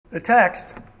The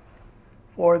text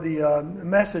for the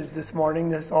message this morning,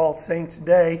 this All Saints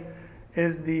Day,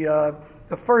 is the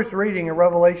first reading in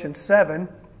Revelation 7.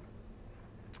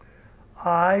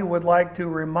 I would like to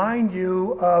remind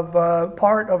you of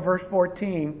part of verse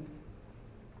 14.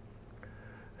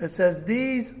 It says,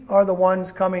 "These are the ones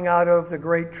coming out of the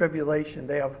great tribulation.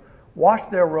 They have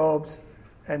washed their robes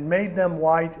and made them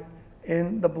white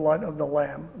in the blood of the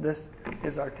Lamb." This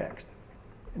is our text.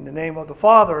 In the name of the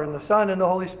Father, and the Son, and the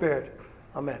Holy Spirit.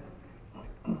 Amen.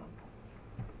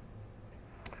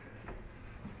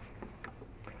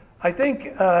 I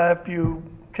think if you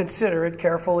consider it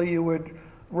carefully, you would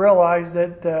realize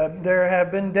that there have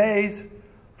been days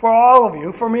for all of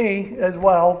you, for me as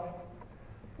well,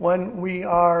 when we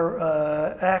are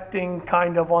acting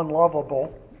kind of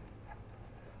unlovable.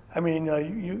 I mean,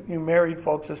 you married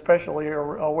folks especially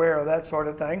are aware of that sort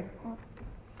of thing,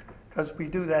 because we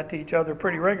do that to each other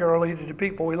pretty regularly, to the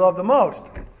people we love the most.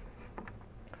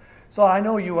 So I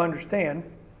know you understand.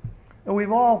 And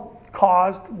we've all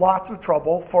caused lots of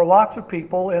trouble for lots of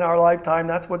people in our lifetime.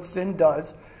 That's what sin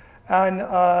does.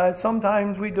 And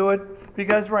sometimes we do it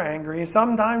because we're angry.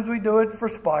 Sometimes we do it for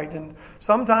spite. And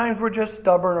sometimes we're just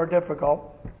stubborn or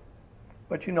difficult.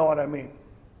 But you know what I mean.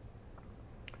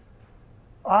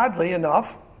 Oddly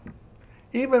enough,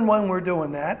 even when we're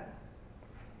doing that,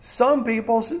 some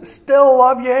people still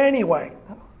love you anyway.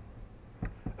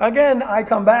 Again, I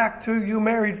come back to you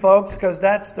married folks, because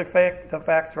that's the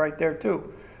facts right there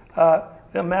too.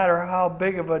 No matter how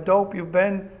big of a dope you've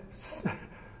been,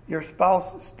 your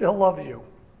spouse still loves you.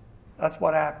 That's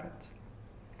what happens.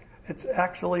 It's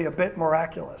actually a bit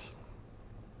miraculous.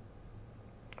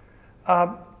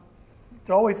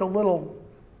 It's always a little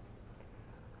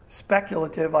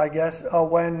speculative, I guess,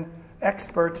 when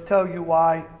experts tell you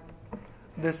why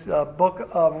this book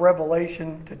of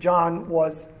Revelation to John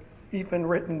was even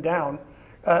written down.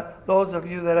 Those of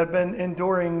you that have been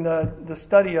enduring the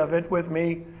study of it with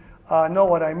me know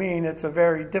what I mean. It's a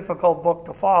very difficult book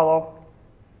to follow.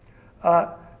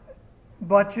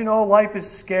 But, you know, life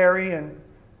is scary and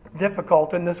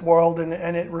difficult in this world,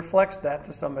 and it reflects that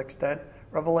to some extent.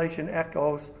 Revelation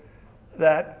echoes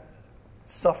that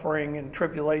suffering and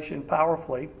tribulation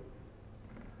powerfully.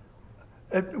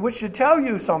 Which should tell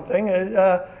you something,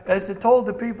 as it told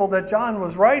the people that John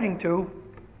was writing to,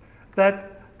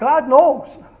 that God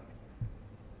knows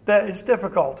that it's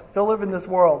difficult to live in this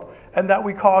world, and that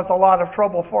we cause a lot of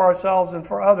trouble for ourselves and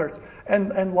for others.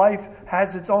 And life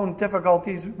has its own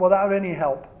difficulties without any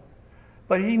help.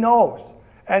 But he knows,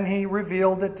 and he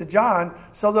revealed it to John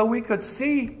so that we could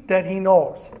see that he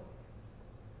knows.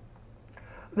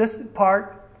 This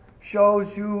part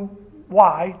shows you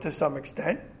why, to some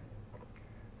extent.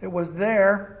 It was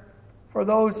there for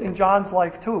those in John's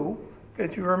life too.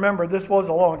 Because you remember, this was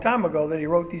a long time ago that he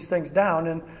wrote these things down,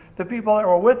 and the people that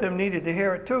were with him needed to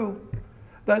hear it too.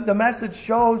 The message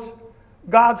shows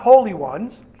God's holy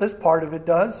ones, this part of it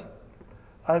does,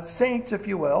 saints, if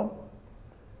you will,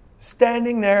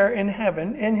 standing there in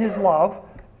heaven, in his love,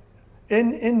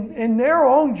 in their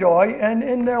own joy, and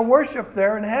in their worship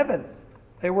there in heaven.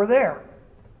 They were there.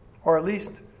 Or at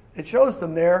least it shows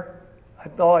them there.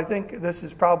 Though I think this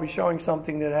is probably showing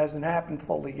something that hasn't happened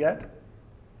fully yet.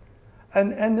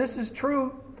 And this is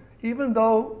true even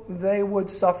though they would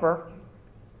suffer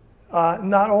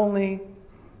not only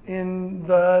in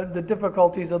the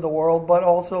difficulties of the world, but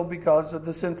also because of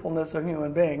the sinfulness of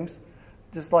human beings,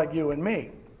 just like you and me.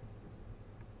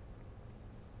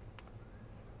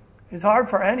 It's hard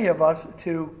for any of us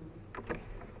to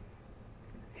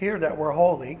hear that we're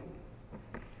holy,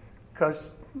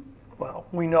 because, well,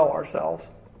 we know ourselves,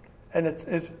 and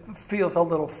it feels a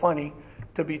little funny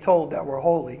to be told that we're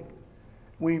holy.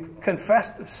 We've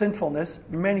confessed sinfulness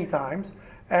many times,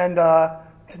 and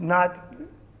not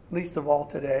least of all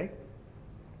today.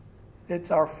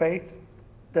 It's our faith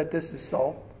that this is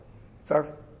so. It's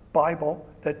our Bible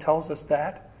that tells us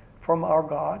that from our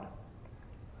God.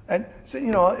 And so,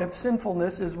 you know, if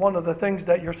sinfulness is one of the things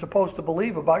that you're supposed to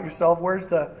believe about yourself, where's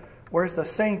the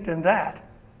saint in that?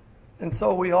 And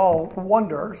so we all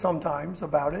wonder sometimes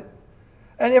about it.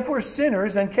 And if we're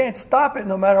sinners and can't stop it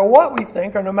no matter what we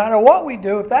think or no matter what we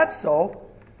do, if that's so,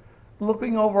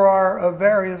 looking over our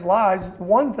various lives,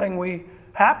 one thing we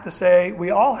have to say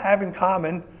we all have in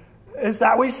common is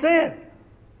that we sin.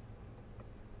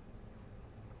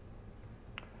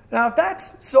 Now, if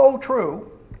that's so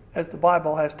true, as the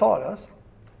Bible has taught us,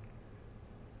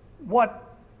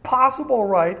 what possible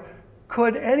right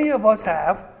could any of us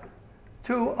have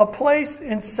to a place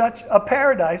in such a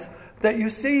paradise that you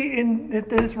see in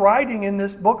this writing in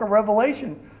this book of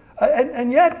Revelation?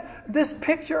 And yet, this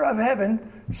picture of heaven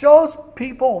shows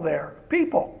people there.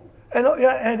 People.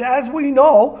 And as we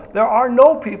know, there are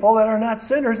no people that are not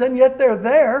sinners, and yet they're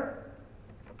there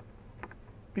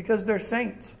because they're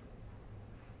saints.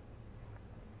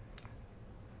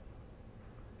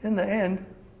 In the end,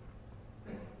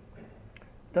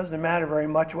 it doesn't matter very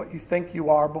much what you think you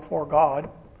are before God.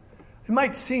 It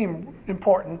might seem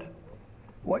important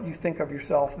what you think of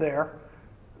yourself there,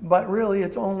 but really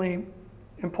it's only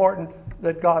important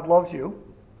that God loves you,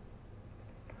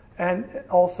 and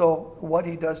also what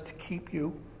he does to keep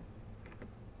you,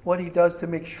 what he does to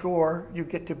make sure you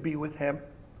get to be with him.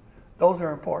 Those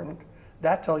are important.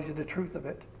 That tells you the truth of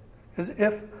it. Because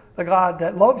if the God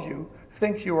that loves you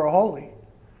thinks you are holy,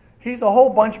 he's a whole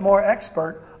bunch more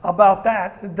expert about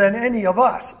that than any of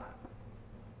us.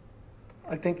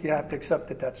 I think you have to accept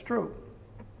that that's true.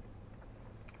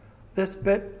 This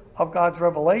bit of God's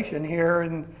revelation here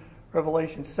in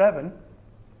Revelation 7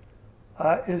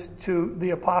 is to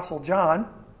the Apostle John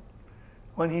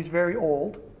when he's very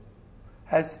old,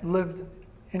 has lived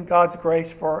in God's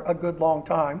grace for a good long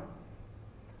time,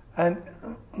 and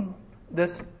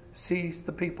this sees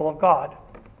the people of God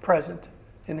present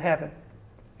in heaven.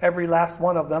 Every last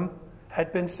one of them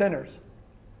had been sinners,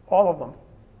 all of them.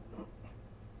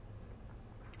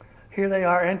 Here they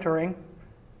are entering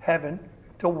heaven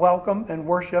to welcome and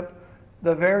worship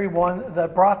the very one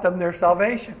that brought them their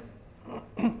salvation.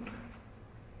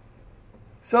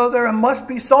 So there must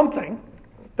be something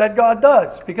that God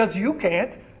does, because you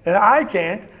can't, and I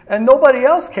can't, and nobody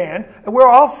else can, and we're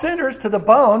all sinners to the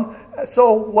bone,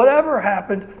 so whatever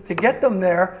happened to get them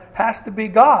there has to be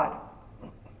God.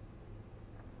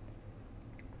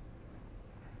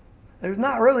 There's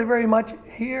not really very much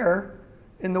here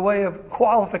in the way of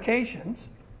qualifications.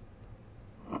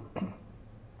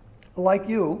 Like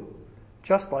you,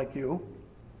 just like you,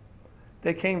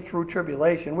 they came through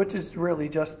tribulation, which is really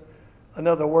just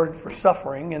another word for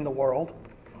suffering in the world.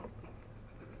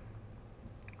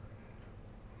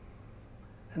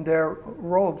 And their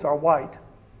robes are white.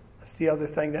 That's the other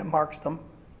thing that marks them,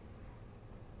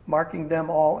 marking them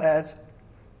all as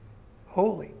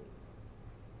holy,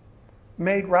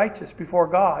 made righteous before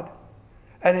God.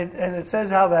 And it says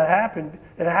how that happened.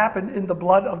 It happened in the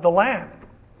blood of the Lamb.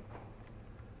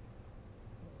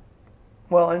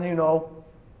 Well, and you know,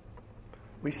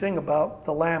 we sing about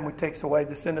the Lamb who takes away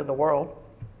the sin of the world.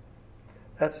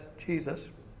 That's Jesus.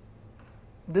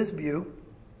 This view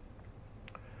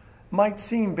might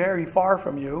seem very far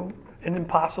from you, an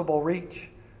impossible reach,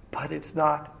 but it's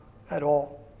not at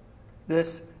all.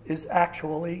 This is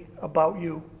actually about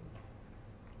you.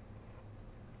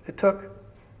 It took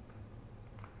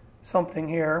something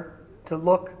here to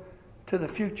look to the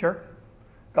future.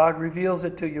 God reveals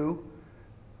it to you.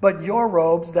 But your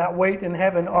robes that wait in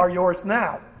heaven are yours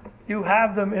now. You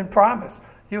have them in promise.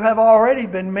 You have already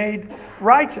been made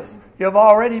righteous. You have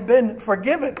already been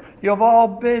forgiven. You have all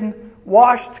been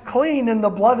washed clean in the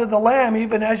blood of the Lamb,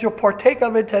 even as you partake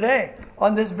of it today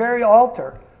on this very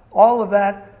altar. All of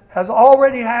that has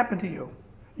already happened to you.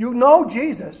 You know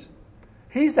Jesus.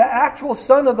 He's the actual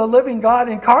Son of the living God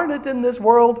incarnate in this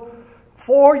world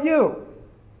for you,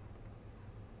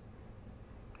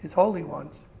 his holy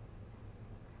ones.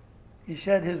 He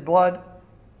shed his blood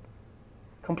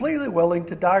completely willing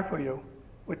to die for you,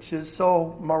 which is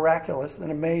so miraculous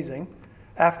and amazing.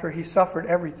 After he suffered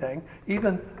everything,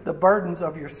 even the burdens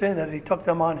of your sin as he took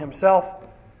them on himself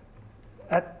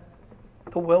at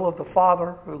the will of the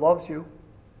Father who loves you.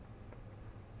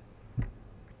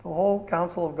 The whole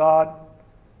counsel of God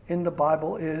in the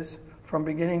Bible is, from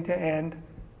beginning to end,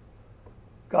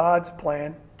 God's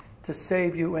plan to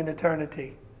save you in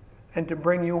eternity and to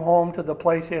bring you home to the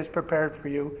place he has prepared for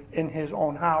you in his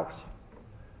own house.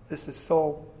 This is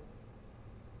so...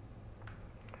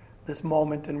 This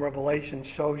moment in Revelation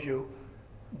shows you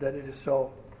that it is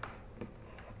so.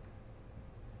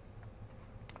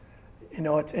 You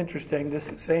know, it's interesting.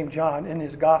 This same John in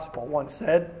his gospel once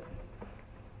said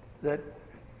that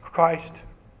Christ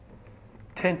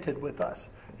tented with us.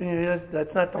 And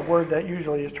that's not the word that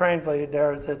usually is translated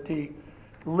there, is that he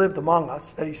lived among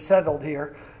us, that he settled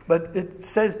here. But it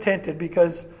says tented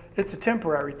because it's a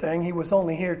temporary thing. He was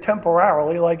only here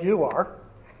temporarily like you are.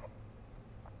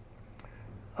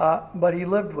 But he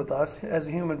lived with us as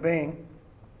a human being.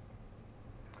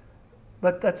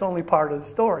 But that's only part of the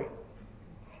story.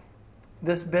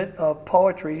 This bit of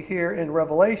poetry here in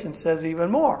Revelation says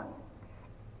even more.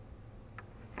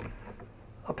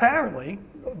 Apparently,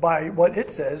 by what it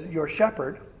says, your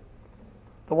shepherd,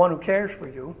 the one who cares for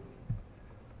you,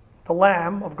 the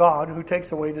Lamb of God who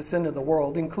takes away the sin of the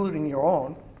world, including your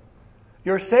own,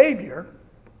 your Savior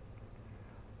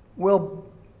will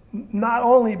not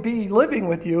only be living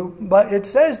with you, but it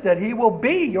says that he will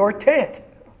be your tent.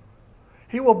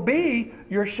 He will be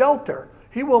your shelter.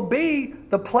 He will be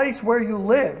the place where you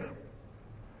live.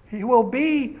 He will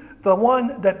be the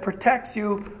one that protects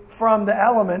you from the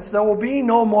elements. There will be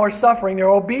no more suffering. There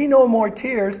will be no more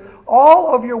tears.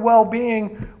 All of your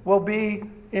well-being will be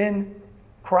in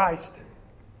Christ,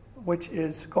 which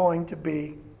is going to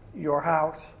be your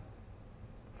house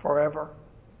forever.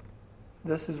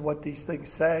 This is what these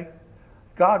things say.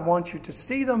 God wants you to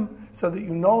see them so that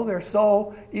you know they're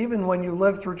so, even when you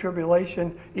live through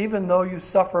tribulation, even though you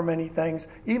suffer many things,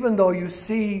 even though you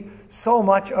see so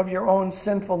much of your own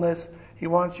sinfulness. He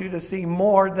wants you to see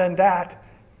more than that.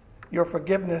 Your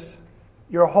forgiveness,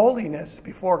 your holiness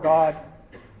before God,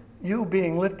 you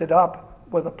being lifted up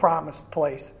with a promised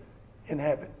place in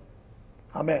heaven.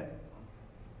 Amen.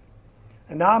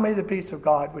 And now may the peace of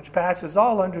God, which passes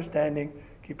all understanding,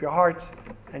 keep your hearts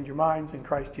and your minds in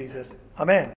Christ Jesus. Amen.